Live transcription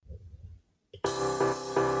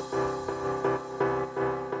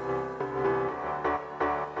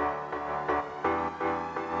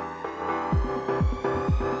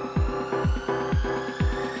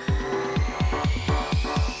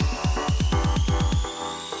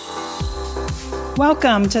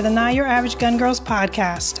Welcome to the Not Your Average Gun Girls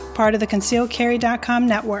podcast, part of the ConcealedCarry.com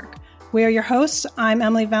network. We are your hosts. I'm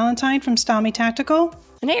Emily Valentine from Stalmy Tactical.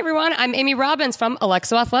 And hey everyone, I'm Amy Robbins from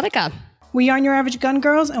Alexo Athletica. We aren't your average gun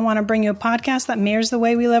girls and want to bring you a podcast that mirrors the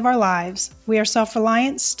way we live our lives. We are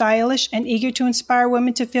self-reliant, stylish, and eager to inspire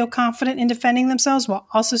women to feel confident in defending themselves while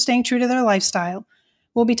also staying true to their lifestyle.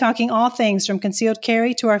 We'll be talking all things from concealed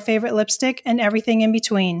carry to our favorite lipstick and everything in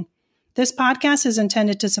between. This podcast is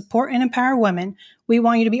intended to support and empower women. We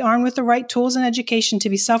want you to be armed with the right tools and education to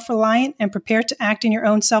be self-reliant and prepared to act in your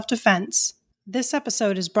own self-defense. This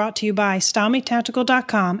episode is brought to you by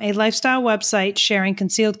StalmyTactical.com, a lifestyle website sharing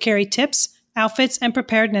concealed carry tips, outfits, and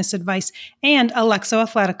preparedness advice, and Alexo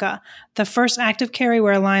Athletica, the first active carry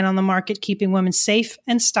wear line on the market keeping women safe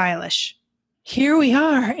and stylish. Here we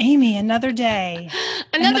are, Amy, another day.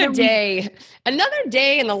 Another day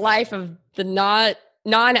in the life of the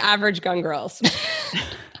non-average gun girls.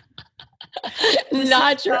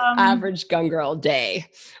 Not your average gun girl day.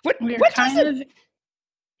 We're kind of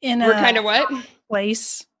in a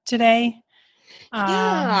place today.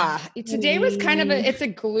 Today was kind of it's a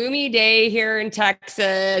gloomy day here in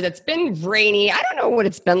Texas. It's been rainy. I don't know what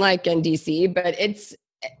it's been like in DC, but it's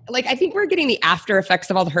like, I think we're getting the after effects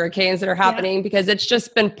of all the hurricanes that are happening because it's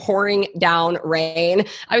just been pouring down rain.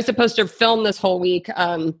 I was supposed to film this whole week,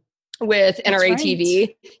 with NRA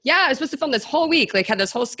TV. Yeah, I was supposed to film this whole week, like had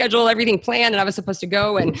this whole schedule, everything planned, and I was supposed to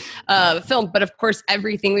go and film. But of course,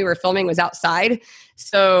 everything we were filming was outside.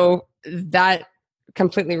 So that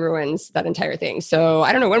completely ruins that entire thing. So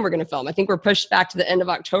I don't know when we're going to film. I think we're pushed back to the end of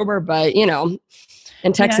October, but you know,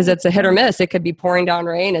 in Texas, it's a hit or miss. It could be pouring down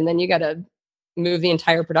rain and then you got to move the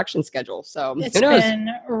entire production schedule. So it's been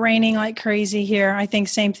raining like crazy here. I think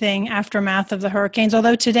same thing, aftermath of the hurricanes.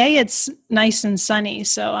 Although today it's nice and sunny.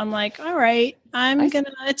 So I'm like, all right,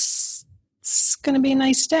 it's going to be a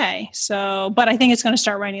nice day. So, but I think it's going to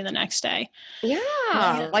start raining the next day.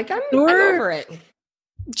 Yeah. Like I'm over it.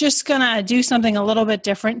 Just going to do something a little bit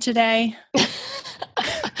different today.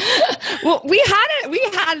 Well, we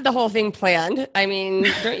had the whole thing planned. I mean,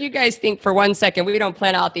 don't you guys think for one second we don't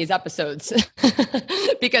plan out these episodes?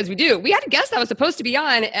 Because we do. We had a guest that was supposed to be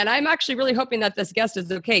on, and I'm actually really hoping that this guest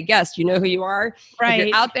is okay. Guest, you know who you are. Right. If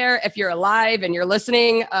you're out there, if you're alive and you're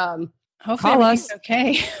listening, hopefully call us.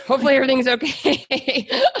 Okay. Hopefully everything's okay.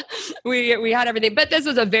 We had everything, but this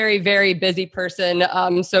was a very, very busy person.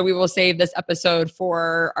 So we will save this episode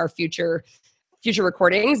for our future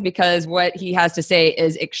recordings because what he has to say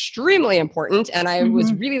is extremely important. And I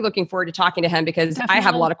was really looking forward to talking to him because I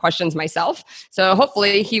have a lot of questions myself. So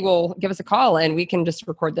hopefully he will give us a call and we can just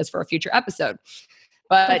record this for a future episode.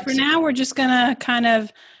 But for now, we're just going to kind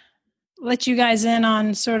of let you guys in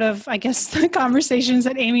on sort of, I guess, the conversations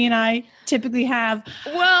that Amy and I typically have.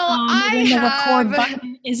 Well, when the record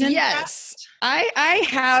button isn't. Yes, I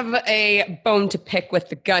have a bone to pick with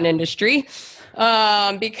the gun industry.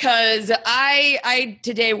 Because I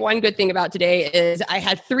today, one good thing about today is I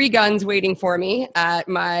had 3 guns waiting for me at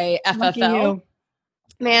my FFL.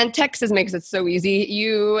 Man, Texas makes it so easy.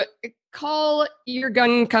 You call your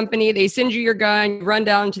gun company, they send you your gun, you run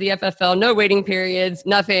down to the FFL, no waiting periods,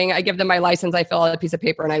 nothing. I give them my license, I fill out a piece of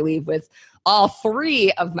paper, and I leave with all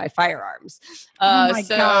 3 of my firearms. God.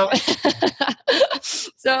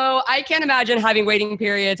 So I can't imagine having waiting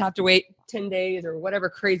periods, have to wait 10 days or whatever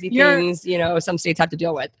crazy things, some states have to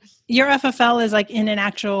deal with. Your FFL is like in an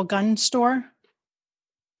actual gun store?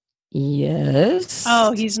 Yes.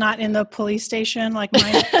 Oh, he's not in the police station like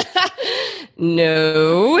mine?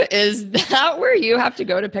 No. Is that where you have to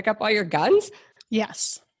go to pick up all your guns?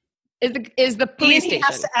 Yes. Is the police station? He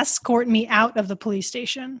has to escort me out of the police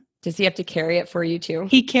station. Does he have to carry it for you too?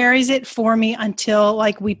 He carries it for me until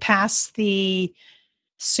we pass the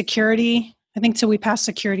security. I think till we pass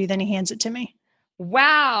security, then he hands it to me.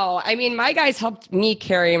 Wow. I mean, my guys helped me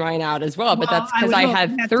carry mine out as well, but that's because I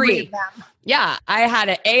had 3 of them. Yeah. I had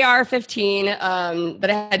an AR-15 that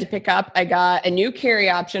I had to pick up. I got a new carry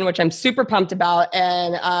option, which I'm super pumped about,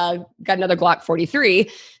 and got another Glock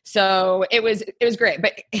 43. So it was great.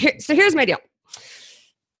 But here's my deal.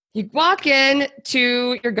 You walk in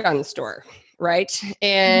to your gun store, right?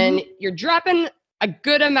 And you're dropping a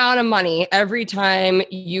good amount of money every time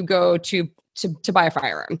you go to buy a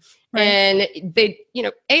firearm. Right. And they,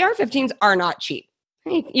 AR-15s are not cheap.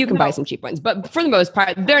 You can buy some cheap ones, but for the most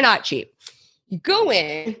part, they're not cheap. You go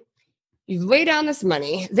in, You lay down this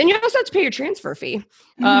money. Then you also have to pay your transfer fee,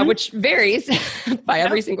 which varies by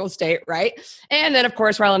every single state, right? And then, of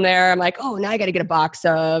course, while I'm there, I'm like, oh, now I got to get a box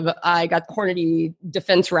of, I got Hornady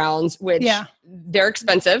defense rounds, which they're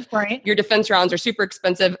expensive. Right. Your defense rounds are super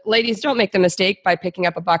expensive. Ladies, don't make the mistake by picking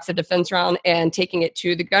up a box of defense round and taking it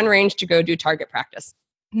to the gun range to go do target practice.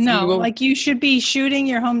 No, like you should be shooting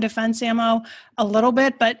your home defense ammo a little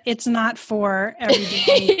bit, but it's not for every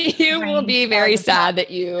day. You will be very sad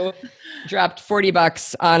that you dropped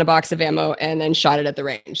 $40 on a box of ammo and then shot it at the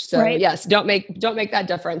range. So yes, don't make that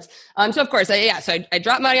difference. So of course, I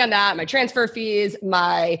dropped money on that, my transfer fees,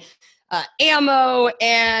 my ammo,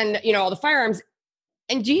 and all the firearms.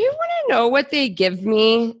 And do you want to know what they give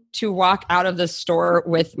me to walk out of the store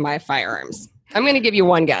with my firearms? I'm going to give you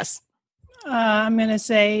one guess. I'm going to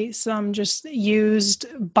say some just used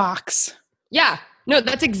box. Yeah, no,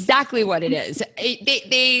 that's exactly what it is.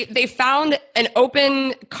 They found an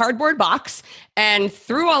open cardboard box and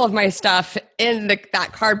threw all of my stuff in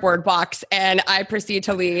that cardboard box. And I proceed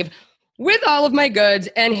to leave with all of my goods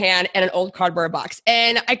in hand and an old cardboard box.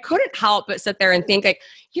 And I couldn't help but sit there and think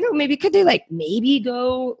maybe could they maybe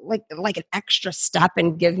go like an extra step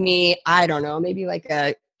and give me, I don't know, maybe like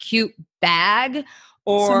a cute bag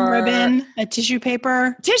or some ribbon, a tissue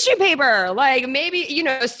paper, like maybe,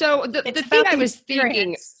 so the thing I was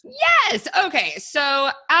thinking, yes. Okay. So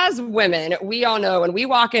as women, we all know when we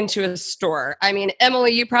walk into a store, I mean,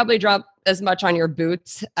 Emily, you probably drop as much on your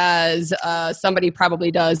boots as somebody probably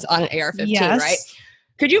does on an AR-15, right?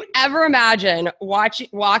 Could you ever imagine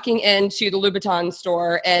walking into the Louboutin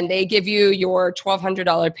store and they give you your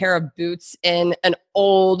 $1,200 pair of boots in an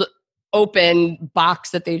old open box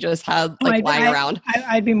that they just had lying around?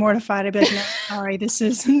 I'd be mortified. I'd be like, no, sorry, this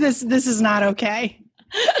is not okay.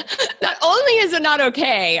 Not only is it not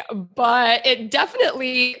okay, but it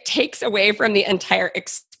definitely takes away from the entire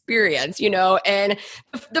experience, and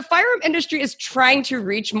the firearm industry is trying to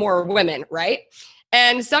reach more women, right?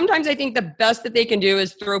 And sometimes I think the best that they can do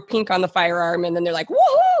is throw pink on the firearm and then they're like,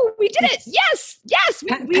 woohoo, we did it. Yes.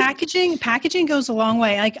 Packaging goes a long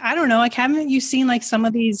way. Like, I don't know, haven't you seen some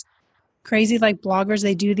of these crazy bloggers?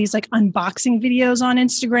 They do these unboxing videos on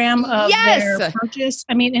Instagram of their purchase.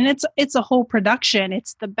 I mean, and it's a whole production.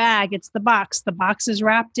 It's the bag, it's the box. The box is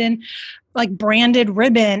wrapped in branded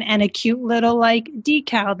ribbon and a cute little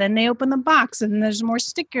decal. Then they open the box and there's more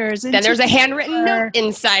stickers. Then there's a handwritten note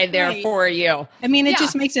inside there for you. I mean, it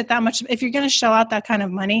just makes it that much. If you're going to shell out that kind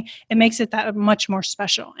of money, it makes it that much more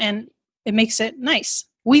special and it makes it nice.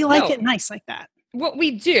 We like it nice like that. What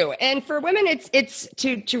we do. And for women, it's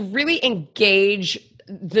to really engage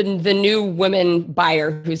the new women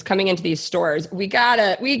buyer who's coming into these stores. We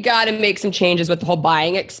gotta make some changes with the whole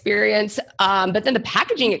buying experience. But then the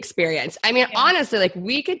packaging experience. I mean, honestly,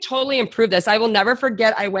 we could totally improve this. I will never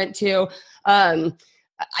forget. I went to, I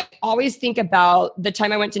always think about the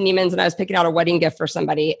time I went to Neiman's and I was picking out a wedding gift for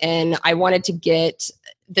somebody and I wanted to get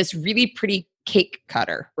this really pretty cake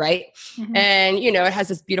cutter, right? Mm-hmm. And, it has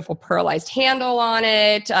this beautiful pearlized handle on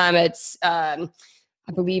it. It's,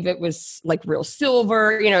 I believe it was real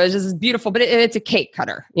silver, it's just beautiful, but it's a cake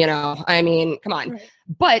cutter, I mean, come on. Right.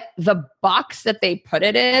 But the box that they put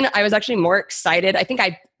it in, I was actually more excited. I think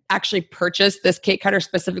I actually purchased this cake cutter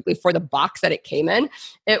specifically for the box that it came in.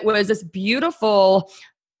 It was this beautiful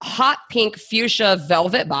hot pink fuchsia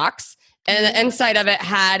velvet box. And the inside of it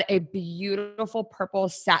had a beautiful purple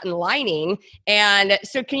satin lining. And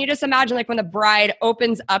so can you just imagine when the bride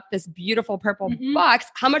opens up this beautiful purple box,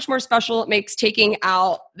 how much more special it makes taking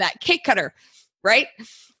out that cake cutter, right?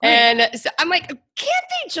 And so I'm like, can't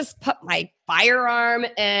they just put my firearm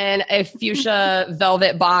in a fuchsia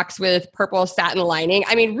velvet box with purple satin lining?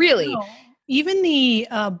 I mean, really? No. Even the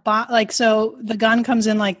so the gun comes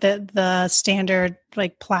in the standard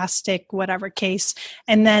plastic whatever case,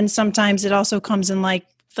 and then sometimes it also comes in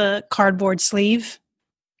the cardboard sleeve.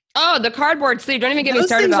 Oh, the cardboard sleeve! Don't even get me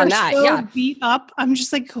started on that. So beat up. I'm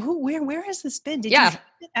just where has this been? Did you ship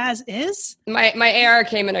it as is? My AR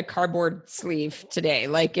came in a cardboard sleeve today.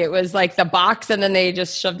 It was the box, and then they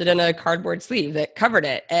just shoved it in a cardboard sleeve that covered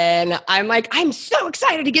it. And I'm so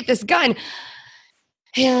excited to get this gun.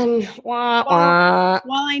 And while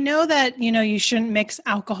I know that, you shouldn't mix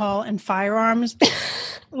alcohol and firearms,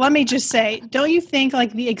 let me just say, don't you think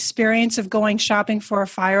the experience of going shopping for a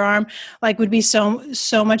firearm would be so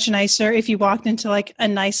much nicer if you walked into a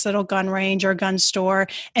nice little gun range or gun store,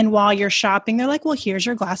 and while you're shopping, they're like, well, here's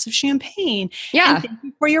your glass of champagne. Yeah. And thank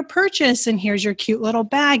you for your purchase. And here's your cute little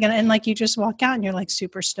bag. And you just walk out and you're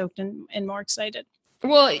super stoked and more excited.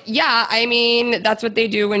 Well, yeah, I mean, that's what they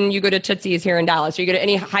do when you go to Tootsie's here in Dallas, or you go to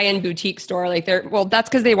any high-end boutique store. Like that's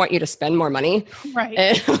because they want you to spend more money. Right.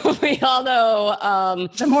 And we all know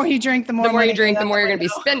the more you drink, the more you drink, the more you're going to be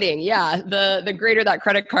spending. Yeah. The greater that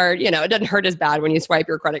credit card, it doesn't hurt as bad when you swipe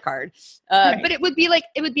your credit card. Right. But it would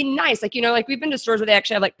be nice. Like, like we've been to stores where they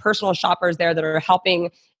actually have like personal shoppers there that are helping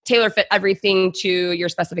tailor fit everything to your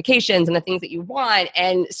specifications and the things that you want.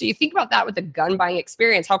 And so you think about that with the gun buying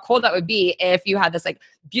experience, how cool that would be if you had this like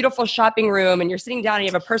beautiful shopping room and you're sitting down and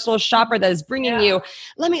you have a personal shopper that is bringing you,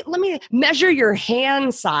 let me measure your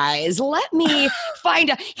hand size. Let me find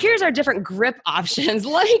out, here's our different grip options.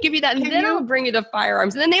 Let me give you that. And then I'll bring you the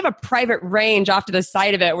firearms. And then they have a private range off to the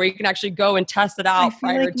side of it where you can actually go and test it out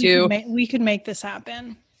prior to. We could make this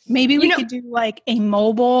happen. Maybe we could do like a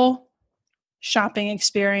mobile shopping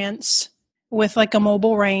experience with like a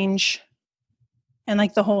mobile range and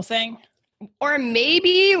like the whole thing. Or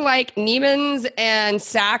maybe like Neiman's and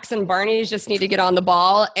Saks and Barney's just need to get on the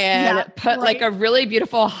ball and put like a really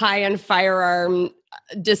beautiful high-end firearm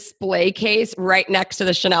display case right next to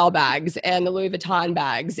the Chanel bags and the Louis Vuitton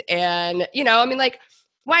bags. And,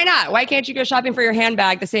 why not? Why can't you go shopping for your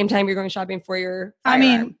handbag the same time you're going shopping for your firearm? I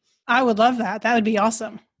mean, I would love that. That would be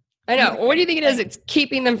awesome. I know. What do you think it is? It's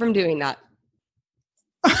keeping them from doing that.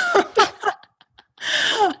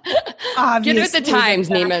 Get with the times,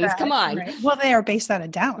 Neiman's. Come on. Right. Well, they are based out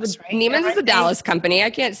of Dallas, right? Neiman's is a Dallas company.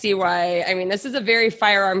 I can't see why. I mean, this is a very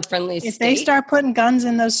firearm-friendly state. If they start putting guns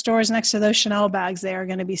in those stores next to those Chanel bags, they are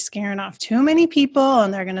going to be scaring off too many people,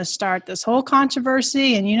 and they're going to start this whole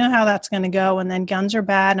controversy, and you know how that's going to go, and then guns are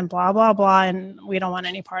bad and blah, blah, blah, and we don't want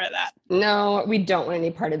any part of that. No, we don't want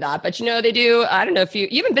any part of that. But, they do. I don't know if you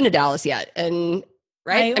haven't been to Dallas yet, and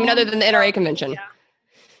right? Other than the NRA convention. Yeah.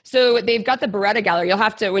 So they've got the Beretta Gallery. You'll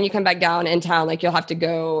have to, when you come back down in town, like you'll have to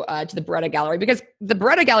go to the Beretta Gallery because the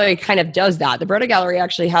Beretta Gallery kind of does that. The Beretta Gallery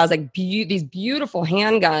actually has like these beautiful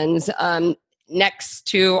handguns next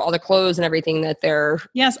to all the clothes and everything that they're.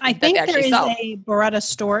 Yes, I think there is a Beretta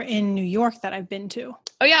store in New York that I've been to.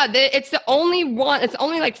 Oh yeah, it's the only one. It's the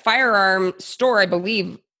only like firearm store, I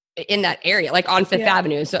believe, in that area, like on Fifth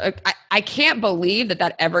Avenue. So I can't believe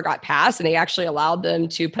that ever got passed and they actually allowed them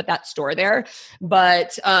to put that store there.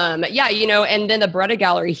 But and then the Beretta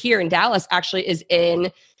Gallery here in Dallas actually is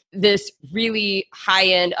in this really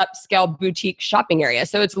high-end upscale boutique shopping area.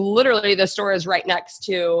 So it's literally, the store is right next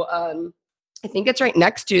to, I think it's right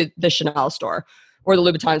next to the Chanel store or the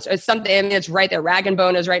Louboutin store. It's something, it's right there. Rag &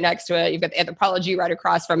 Bone is right next to it. You've got the Anthropologie right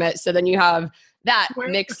across from it. So then you have that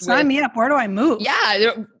mixed sign me up. Where do I move?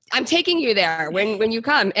 Yeah, I'm taking you there when you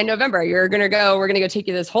come in November. We're gonna go take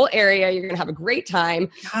you to this whole area. You're gonna have a great time.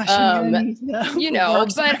 Gosh, I'm gonna need to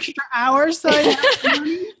but extra hours. So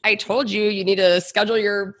I told you need to schedule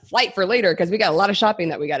your flight for later because we got a lot of shopping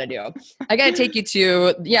that we got to do. I got to take you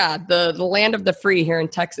to the land of the free here in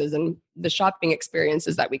Texas and the shopping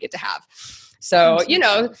experiences that we get to have. So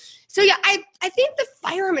I think the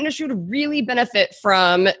firearm industry would really benefit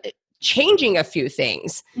from changing a few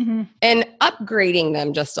things and upgrading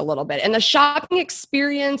them just a little bit. And the shopping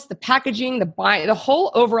experience, the packaging, the buying, the whole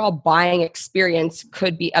overall buying experience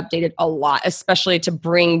could be updated a lot, especially to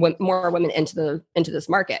bring more women into this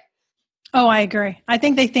market. Oh, I agree. I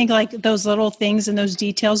think they think like those little things and those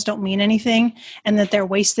details don't mean anything and that they're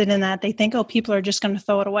wasted in that. They think, people are just going to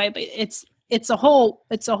throw it away. But it's a whole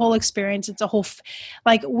experience. It's a whole,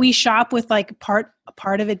 like we shop with like part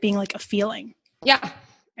of it being like a feeling. Yeah.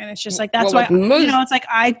 And it's just like, that's why, it's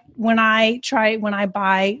like when I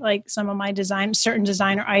buy like some of my certain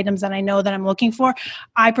designer items that I know that I'm looking for,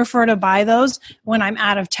 I prefer to buy those when I'm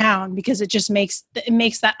out of town because it just makes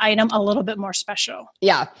that item a little bit more special.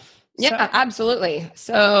 Yeah. Yeah, absolutely.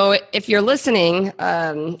 So if you're listening,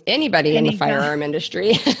 anybody in the firearm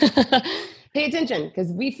industry, pay attention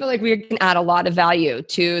because we feel like we can add a lot of value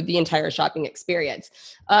to the entire shopping experience,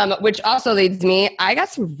 which also leads me, I got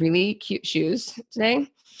some really cute shoes today.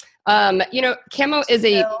 Camo is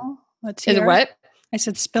a, let's hear is what? I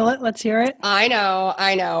said, spill it. Let's hear it. I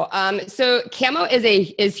know. So camo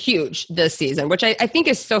is huge this season, which I think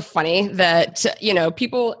is so funny that,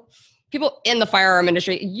 people in the firearm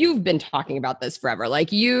industry, you've been talking about this forever.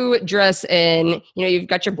 Like you dress in, you've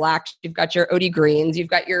got your blacks, you've got your OD greens, you've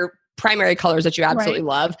got your primary colors that you absolutely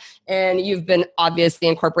love. And you've been obviously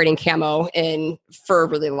incorporating camo in for a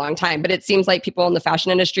really long time, but it seems like people in the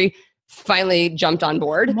fashion industry finally jumped on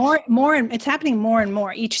board. More, and it's happening more and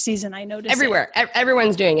more each season. I notice everywhere.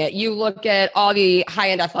 Everyone's doing it. You look at all the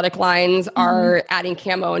high-end athletic lines are adding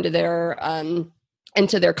camo into their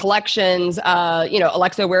into their collections.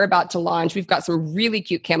 Alexa, we're about to launch. We've got some really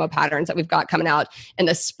cute camo patterns that we've got coming out in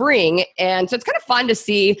the spring. And so it's kind of fun to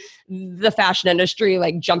see the fashion industry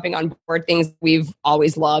like jumping on board things we've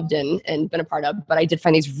always loved and been a part of. But I did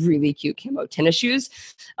find these really cute camo tennis shoes.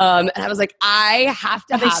 And I was like, I have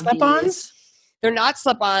to have these. Slip-ons? They're not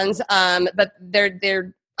slip-ons, but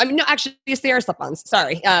they're no, actually, yes, they are slip-ons.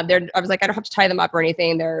 Sorry. I was like, I don't have to tie them up or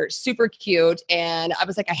anything. They're super cute. And I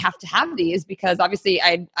was like, I have to have these because obviously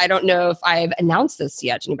I don't know if I've announced this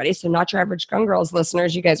yet to anybody. So Not Your Average Gun Girls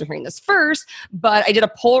listeners, you guys are hearing this first. But I did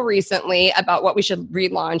a poll recently about what we should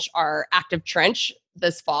relaunch our active trench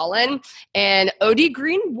this fall in, and OD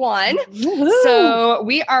Green won. Woo-hoo. So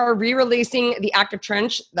we are re-releasing the active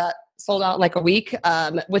trench that sold out in like a week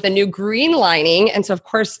with a new green lining. And so, of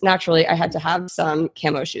course, naturally, I had to have some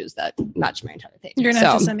camo shoes that match my entire thing. You're going to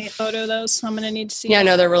have to send me a photo of those. So I'm going to need to see. Yeah,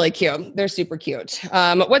 no, they're really cute. They're super cute.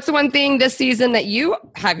 What's the one thing this season that you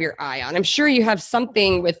have your eye on? I'm sure you have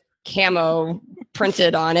something with camo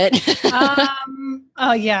printed on it.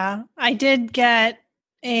 Oh, yeah. I did get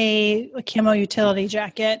a camo utility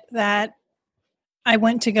jacket that I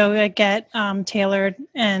went to go get tailored,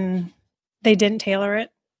 and they didn't tailor it.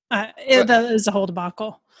 It was a whole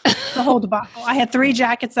debacle. The whole debacle. I had 3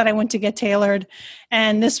 jackets that I went to get tailored,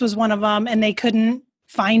 and this was one of them, and they couldn't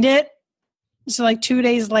find it. So like 2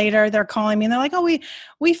 days later, they're calling me and they're like, "Oh,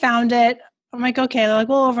 we found it." I'm like, "Okay." They're like,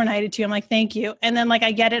 "We'll overnight it to you." I'm like, "Thank you." And then like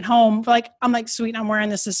I get it home, I'm like, "Sweet, I'm wearing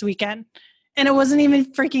this weekend," and it wasn't even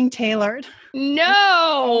freaking tailored.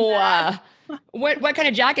 No. What kind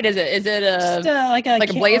of jacket is it? Is it like a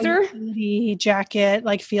blazer? Jacket,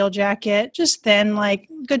 like field jacket, just thin, like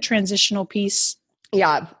good transitional piece.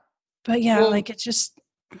 Yeah. But yeah, well, like it's just.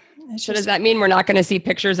 Does that mean we're not going to see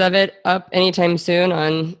pictures of it up anytime soon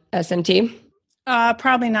on SMT?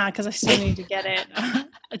 Probably not, because I still need to get it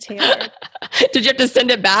tailored. Did you have to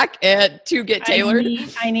send it back to get tailored?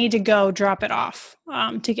 I need to go drop it off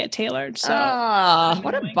to get tailored. So,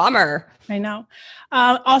 what a bummer. I know.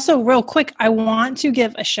 Also, real quick, I want to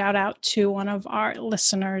give a shout out to one of our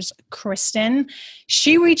listeners, Kristen.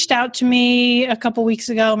 She reached out to me a couple weeks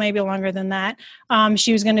ago, maybe longer than that.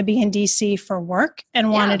 She was going to be in DC for work and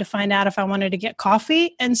wanted to find out if I wanted to get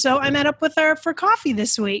coffee. And so I met up with her for coffee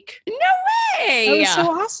this week. No way! That was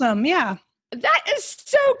so awesome. Yeah. That is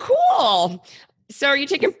so cool. So are you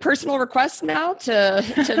taking personal requests now to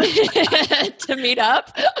to meet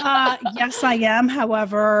up? Yes, I am.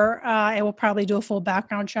 However, I will probably do a full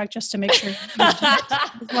background check just to make sure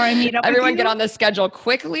before I meet up. Everyone get on the schedule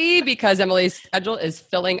quickly because Emily's schedule is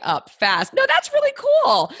filling up fast. No, that's really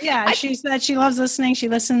cool. Yeah, she said she loves listening. She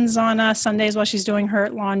listens on Sundays while she's doing her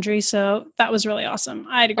laundry. So that was really awesome.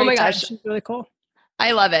 I had a great time. She's really cool.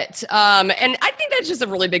 I love it. And I think that's just a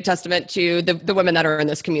really big testament to the women that are in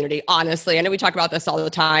this community, honestly. I know we talk about this all the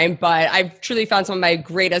time, but I've truly found some of my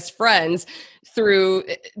greatest friends through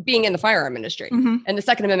being in the firearm industry and the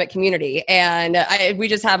Second Amendment community. And we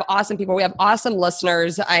just have awesome people. We have awesome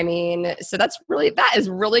listeners. I mean, so that is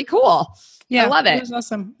really cool. Yeah, I love it. It was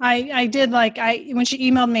awesome. I did when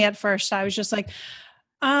she emailed me at first, I was just like,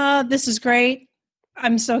 this is great.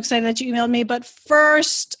 I'm so excited that you emailed me. But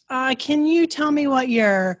first, can you tell me what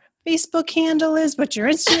your Facebook handle is? But your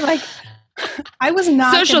Instagram, like, I was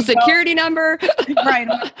not social security number,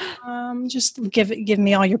 right? Just give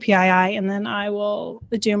me all your PII, and then I will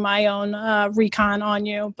do my own recon on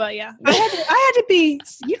you. But yeah, I had to be.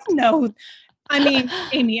 You don't know. I mean,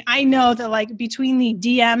 Amy, I know that like between the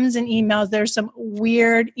DMs and emails, there's some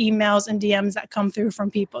weird emails and DMs that come through from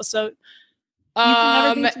people. So. You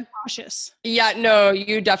can never be too cautious. Yeah, no,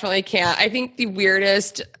 you definitely can't. I think the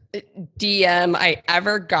weirdest DM I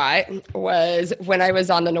ever got was when I was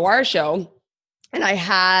on the Noir show, and I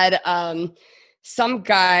had some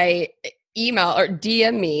guy email or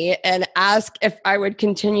DM me and ask if I would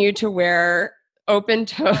continue to wear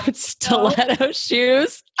open-toed stiletto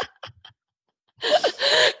shoes.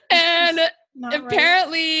 And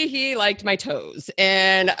apparently he liked my toes,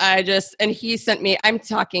 and he sent me,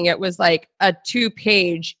 it was like a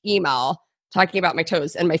 2-page email talking about my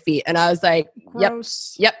toes and my feet. And I was like,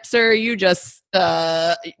 gross. Yep, sir, you just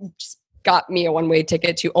got me a one-way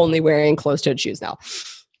ticket to only wearing closed-toed shoes now.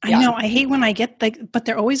 Yeah. I know. I hate when I get but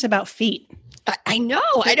they're always about feet. I know.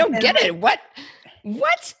 I don't get it. What?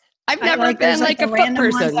 I've never been like a foot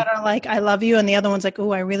person. Ones that are like, I love you. And the other one's like,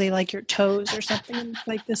 oh, I really like your toes or something.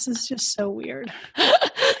 Like, this is just so weird.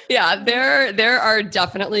 Yeah, there are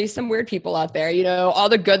definitely some weird people out there. You know, all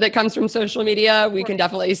the good that comes from social media, we can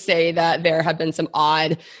definitely say that there have been some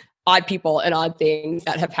odd odd people and odd things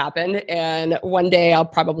that have happened. And one day I'll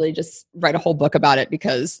probably just write a whole book about it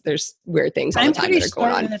because there's weird things all the time that are going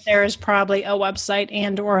on. I'm pretty certain that there is probably a website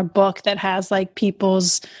and or a book that has like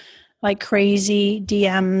people's like crazy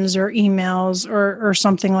DMs or emails or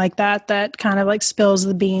something like that kind of like spills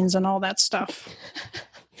the beans and all that stuff.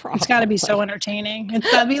 It's got to be so entertaining.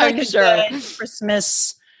 It's got to be like a good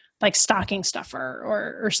Christmas like stocking stuffer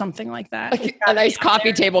or something like that. Like a nice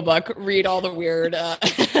coffee table book. Read all the weird,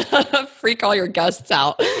 freak all your guests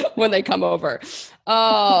out when they come over.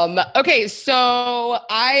 Okay, so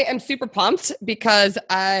I am super pumped because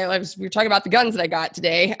we were talking about the guns that I got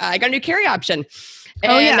today. I got a new carry option.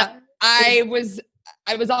 And I was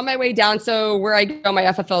on my way down. So where I go, my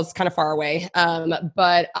FFL is kind of far away.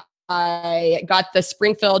 But I got the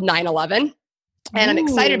Springfield 911 and I'm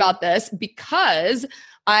excited about this because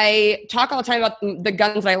I talk all the time about the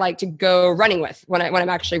guns that I like to go running with when I'm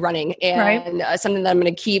actually running, and something that I'm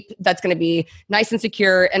going to keep that's going to be nice and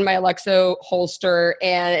secure in my Alexo holster.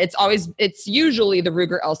 And it's usually the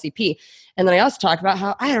Ruger LCP. And then I also talk about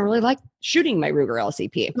how I don't really like shooting my Ruger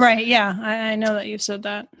LCP. Right. Yeah. I know that you've said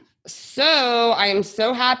that. So I am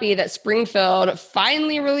so happy that Springfield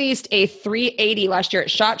finally released a 380 last year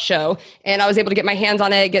at SHOT Show, and I was able to get my hands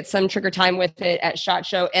on it, get some trigger time with it at SHOT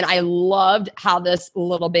Show, and I loved how this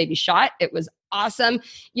little baby shot. It was awesome.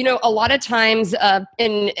 You know, a lot of times,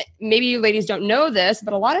 and maybe you ladies don't know this,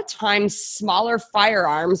 but a lot of times smaller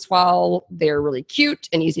firearms, while they're really cute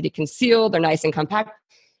and easy to conceal, they're nice and compact,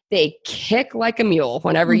 they kick like a mule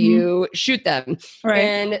whenever you shoot them. Right.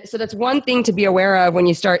 And so that's one thing to be aware of when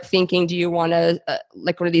you start thinking, do you want to,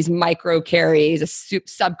 like one of these micro carries, a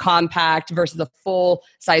subcompact versus a full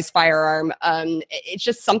size firearm? It's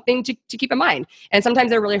just something to keep in mind. And sometimes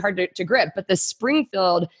they're really hard to grip, but the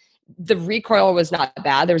Springfield, the recoil was not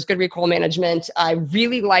bad. There was good recoil management. I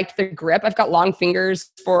really liked the grip. I've got long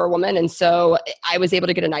fingers for a woman, and so I was able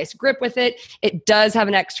to get a nice grip with it. It does have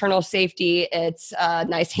an external safety. It's a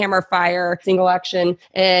nice hammer fire, single action.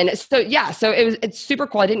 And so, it's super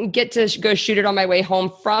cool. I didn't get to go shoot it on my way home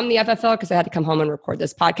from the FFL because I had to come home and record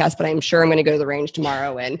this podcast, but I'm sure I'm going to go to the range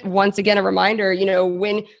tomorrow. And once again, a reminder, you know,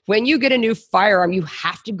 when you get a new firearm, you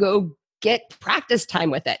have to go get practice time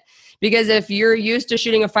with it. Because if you're used to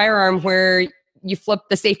shooting a firearm where you flip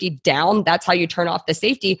the safety down, that's how you turn off the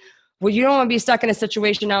safety. Well, you don't want to be stuck in a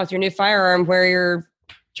situation now with your new firearm where you're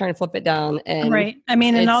trying to flip it down. And right. I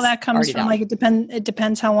mean, and all that comes from like, it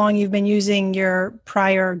depends how long you've been using your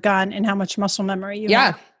prior gun and how much muscle memory you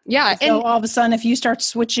have. Yeah. So and all of a sudden, if you start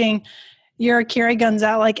switching your carry guns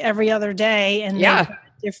out like every other day and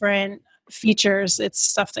different features, it's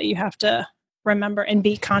stuff that you have to remember and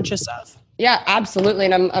be conscious of. Yeah, absolutely.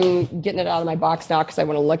 And I'm getting it out of my box now because I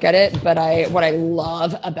want to look at it. But what I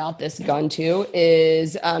love about this gun too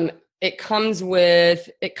is it comes with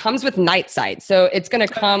night sights. So it's going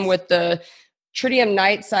to come with the tritium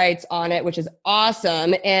night sights on it, which is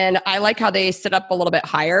awesome. And I like how they sit up a little bit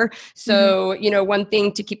higher. So, you know, one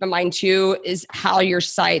thing to keep in mind too is how your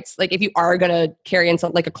sights, like if you are going to carry in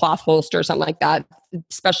something like a cloth holster or something like that,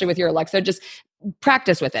 especially with your Alexa, just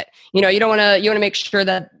practice with it. You know, you want to make sure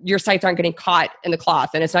that your sights aren't getting caught in the cloth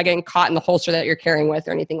and it's not getting caught in the holster that you're carrying with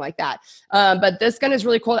or anything like that. But this gun is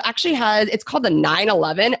really cool. It actually it's called the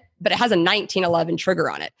 911, but it has a 1911 trigger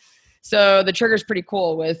on it. So the trigger is pretty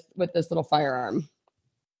cool with this little firearm.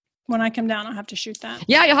 When I come down, I'll have to shoot that.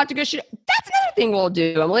 Yeah, you'll have to go shoot. That's another thing we'll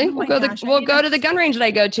do, Emily. We'll go to the gun range that I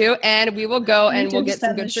go to, and we will go and we'll get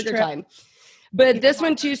some good trigger time. But this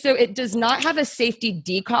one too, so it does not have a safety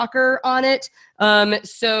decocker on it.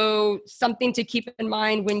 So something to keep in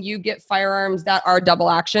mind when you get firearms that are double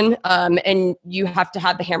action, and you have to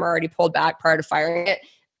have the hammer already pulled back prior to firing it.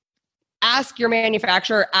 Ask your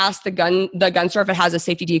manufacturer, ask the gun store if it has a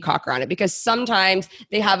safety decocker on it, because sometimes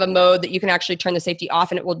they have a mode that you can actually turn the safety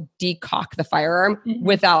off and it will decock the firearm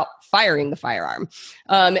without firing the firearm.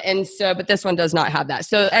 But this one does not have that.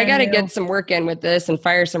 So I got to get some work in with this and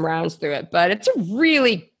fire some rounds through it, but it's a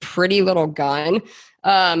really pretty little gun.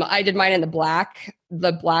 I did mine in the black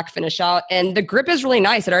finish out, and the grip is really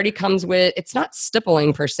nice. It already comes with, it's not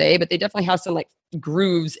stippling per se, but they definitely have some like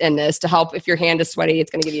grooves in this to help if your hand is sweaty.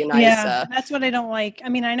 It's going to give you a nice that's what I don't like. I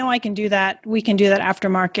mean, I know I can do that. We can do that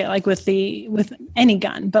aftermarket, like with any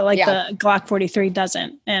gun, but like the Glock 43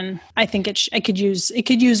 doesn't. And I think it could use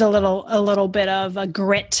a little bit of a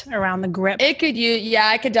grit around the grip. It could use,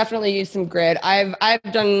 I could definitely use some grit. I've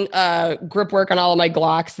done grip work on all of my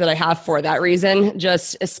Glocks that I have for that reason.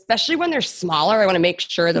 Just especially when they're smaller, I want to make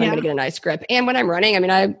sure that I'm going to get a nice grip. And when I'm running, I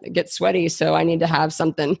mean, I get sweaty, so I need to have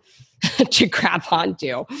something to grab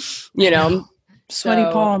onto, you know. Sweaty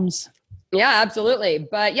palms. Yeah, absolutely.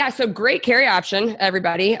 But yeah, so great carry option,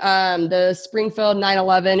 everybody. The Springfield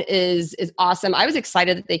 911 is awesome. I was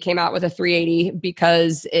excited that they came out with a 380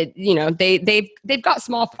 because they've got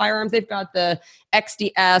small firearms. They've got the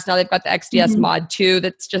XDS. Now they've got the XDS Mod 2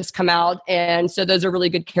 that's just come out. And so those are really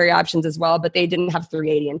good carry options as well, but they didn't have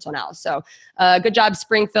 380 until now. So good job,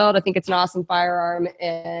 Springfield. I think it's an awesome firearm.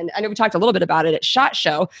 And I know we talked a little bit about it at SHOT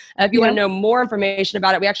Show. If you want to know more information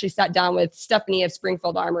about it, we actually sat down with Stephanie of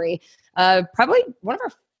Springfield Armory. Probably one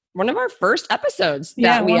of our first episodes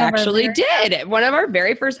that we actually did. One of our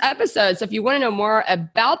very first episodes. So if you want to know more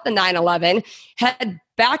about the 911, head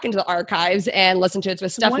back into the archives and listen to it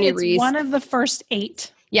with Stephanie Reese. One of the first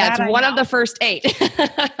 8. Yeah, it's one of the first 8.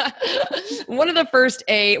 One of the first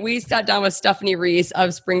 8. We sat down with Stephanie Reese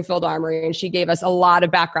of Springfield Armory, and she gave us a lot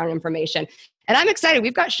of background information. And I'm excited.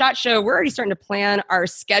 We've got SHOT Show. We're already starting to plan our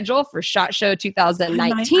schedule for SHOT Show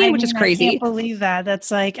 2019, which is crazy. I can't believe that.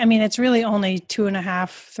 That's it's really only 2.5,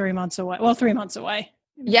 3 months away. Well, 3 months away.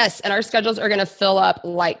 Yes, and our schedules are going to fill up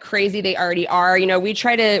like crazy. They already are. We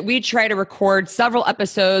try to record several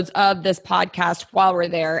episodes of this podcast while we're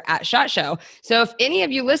there at SHOT Show. So if any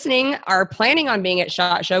of you listening are planning on being at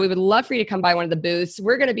SHOT Show, we would love for you to come by one of the booths.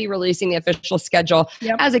 We're going to be releasing the official schedule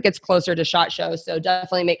as it gets closer to SHOT Show. So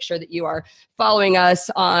definitely make sure that you are following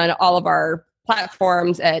us on all of our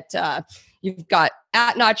platforms at you've got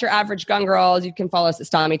at Not Your Average Gun Girls. You can follow us at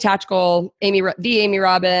Stami Tactical, Amy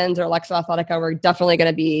Robbins, or Alexa Athletica. We're definitely going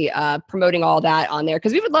to be promoting all that on there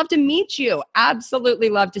because we would love to meet you. Absolutely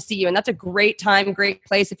love to see you. And that's a great time, great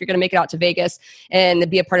place. If you're going to make it out to Vegas and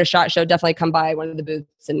be a part of SHOT Show, definitely come by one of the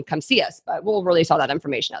booths and come see us. But we'll release all that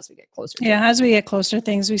information as we get closer. As we get closer to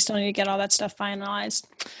things, we still need to get all that stuff finalized.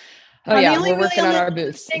 Oh yeah, we're working on our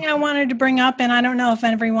booths. Thing I wanted to bring up, and I don't know if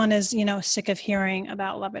everyone is, sick of hearing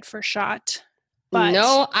about Love It for Shot. But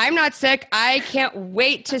no, I'm not sick. I can't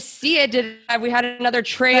wait to see it. Have we had another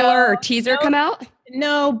trailer or teaser come out?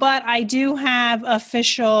 No, but I do have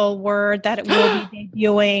official word that it will be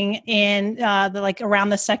debuting in around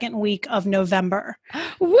the second week of November.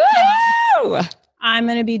 Woo! I'm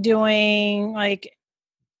going to be doing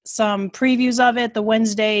some previews of it the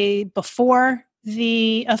Wednesday before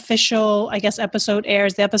the official, episode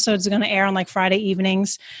airs. The episodes are going to air on Friday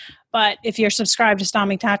evenings. But if you're subscribed to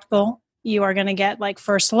Stami Tactical, you are going to get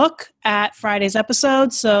first look at Friday's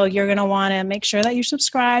episode. So you're going to want to make sure that you're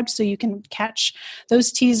subscribed so you can catch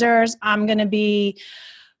those teasers. I'm going to be,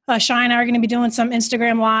 Shy and I are going to be doing some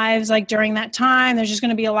Instagram lives during that time. There's just going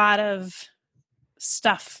to be a lot of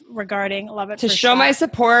stuff regarding Love It. To show my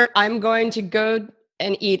support, I'm going to go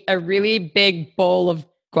and eat a really big bowl of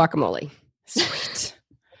guacamole. Sweet.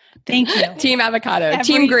 Thank you. Team avocado,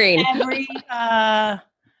 team green.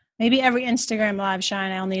 Maybe every Instagram live,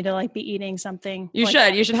 Shine, I'll need to be eating something. You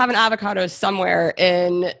should have an avocado somewhere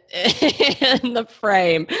in the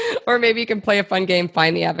frame, or maybe you can play a fun game.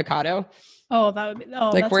 Find the avocado. Oh, that would be.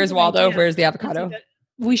 Oh, where's Waldo? Idea. Where's the avocado?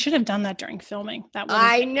 We should have done that during filming.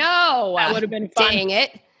 I know. That would have been fun. Dang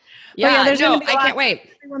it. Yeah, I can't wait.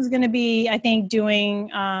 Everyone's going to be, I think, doing,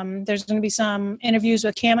 there's going to be some interviews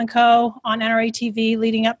with Cam & Co. on NRA TV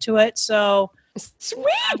leading up to it. So sweet.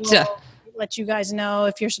 Let you guys know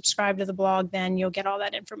if you're subscribed to the blog, then you'll get all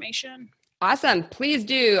that information. Awesome. Please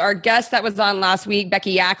do. Our guest that was on last week,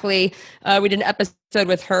 Becky Yackley, we did an episode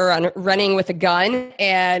with her on running with a gun,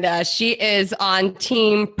 and she is on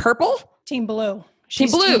Team Purple? Team Blue. Team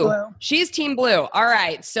Blue. She's Team Blue. All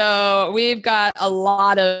right. So we've got a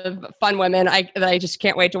lot of fun women that I just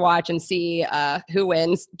can't wait to watch and see who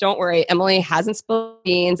wins. Don't worry. Emily hasn't spilled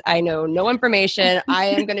beans. I know no information. I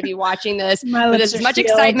am going to be watching this with as much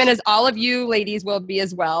excitement as all of you ladies will be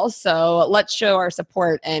as well. So let's show our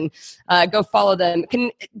support and go follow them. Do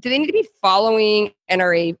they need to be following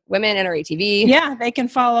NRA Women, NRA TV? Yeah, they can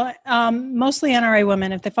follow mostly NRA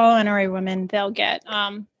Women. If they follow NRA Women, they'll get,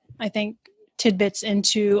 I think, tidbits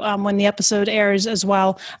into when the episode airs as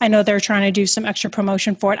well. I know they're trying to do some extra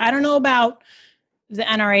promotion for it. I don't know about the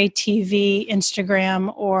NRA TV,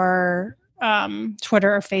 Instagram, or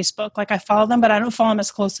Twitter or Facebook. I follow them, but I don't follow them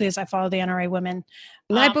as closely as I follow the NRA Women.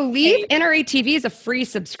 And I believe NRA TV is a free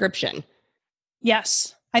subscription.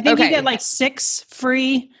 Yes. I think you get 6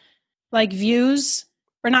 free views,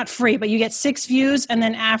 or not free, but you get 6 views. And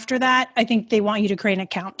then after that, I think they want you to create an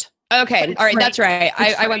account. Okay. All right. That's right.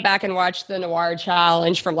 I went back and watched the Noir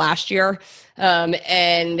Challenge from last year.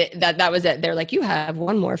 And that was it. They're like, you have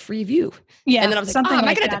one more free view. Yeah. And then I was like, am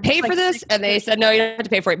I going to have to pay for this? And they said, no, you don't have to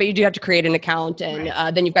pay for it, but you do have to create an account.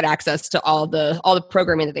 And then you've got access to all the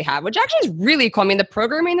programming that they have, which actually is really cool. I mean, the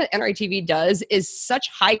programming that NRA TV does is such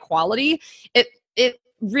high quality. It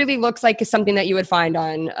really looks like something that you would find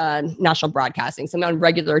on national broadcasting, something on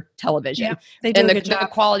regular television. Yeah, they do and a good job. The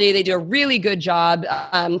quality, they do a really good job.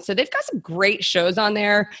 So they've got some great shows on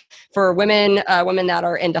there for women, women that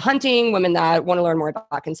are into hunting, women that want to learn more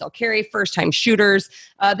about concealed carry, first-time shooters.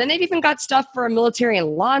 Then they've even got stuff for military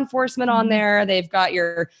and law enforcement on there. They've got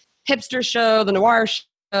your hipster show, the noir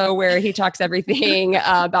show, where he talks everything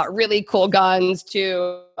about really cool guns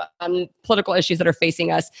to political issues that are facing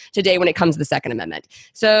us today when it comes to the Second Amendment.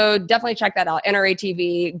 So definitely check that out. NRA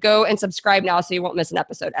TV. Go and subscribe now so you won't miss an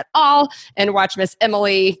episode at all, and watch Miss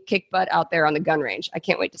Emily kick butt out there on the gun range. I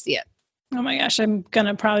can't wait to see it. Oh my gosh, I'm going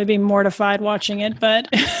to probably be mortified watching it, but...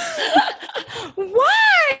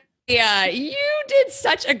 Why? Yeah, you did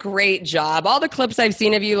such a great job. All the clips I've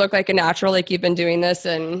seen of you look like a natural, like you've been doing this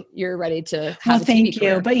and you're ready to have a thank TV you.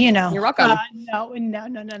 career. But you know, you're welcome. No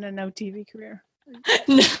TV career.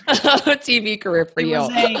 No TV career for you.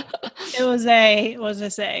 It was I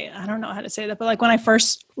don't know how to say that, but like when I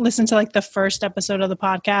first listened to like the first episode of the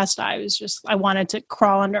podcast, I wanted to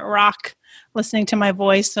crawl under a rock listening to my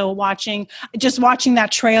voice. So watching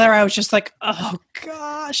that trailer, I was just like, oh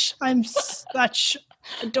gosh, I'm such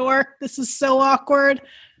a dork. This is so awkward,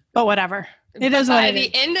 but whatever. It is what it is. By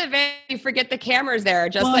the end of it, we forget the camera's there.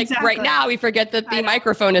 Just exactly. Right now, we forget that the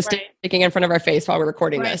microphone is sticking in front of our face while we're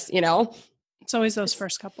recording this, you know? It's always those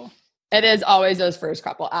first couple. It is always those first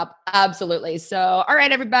couple. Absolutely. So, all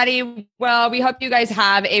right, everybody. Well, we hope you guys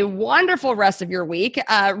have a wonderful rest of your week.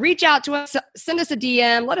 Reach out to us, send us a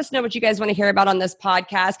DM. Let us know what you guys want to hear about on this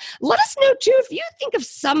podcast. Let us know, too, if you think of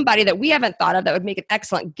somebody that we haven't thought of that would make an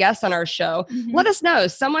excellent guest on our show. Let us know.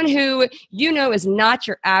 Someone who you know is not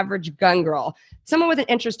your average gun girl. Someone with an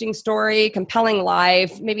interesting story, compelling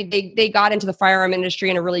life. Maybe they got into the firearm industry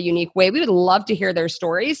in a really unique way. We would love to hear their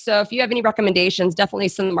stories. So if you have any recommendations, definitely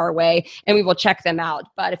send them our way and we will check them out.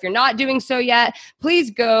 But if you're not doing so yet,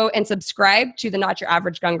 please go and subscribe to the Not Your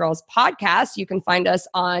Average Gun Girls podcast. You can find us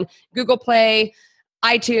on Google Play,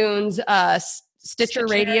 iTunes, Stitcher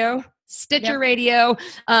Radio.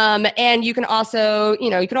 And you can also,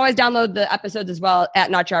 you can always download the episodes as well at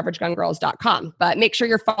notyouraveragegungirls.com. But make sure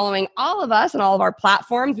you're following all of us and all of our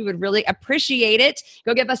platforms. We would really appreciate it.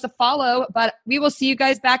 Go give us a follow. But we will see you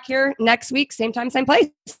guys back here next week, same time, same place.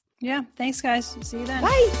 Yeah. Thanks, guys. See you then.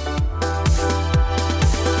 Bye.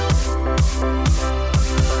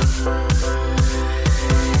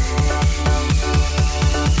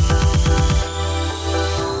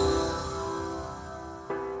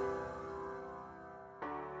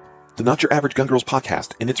 The Not Your Average Gun Girls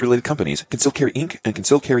podcast and its related companies, Concealed Carry Inc. and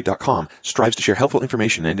ConcealedCarry.com, strives to share helpful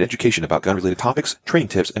information and education about gun-related topics, training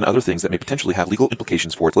tips, and other things that may potentially have legal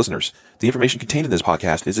implications for its listeners. The information contained in this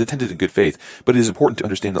podcast is intended in good faith, but it is important to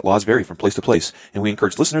understand that laws vary from place to place, and we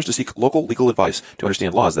encourage listeners to seek local legal advice to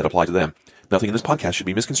understand laws that apply to them. Nothing in this podcast should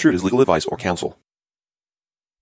be misconstrued as legal advice or counsel.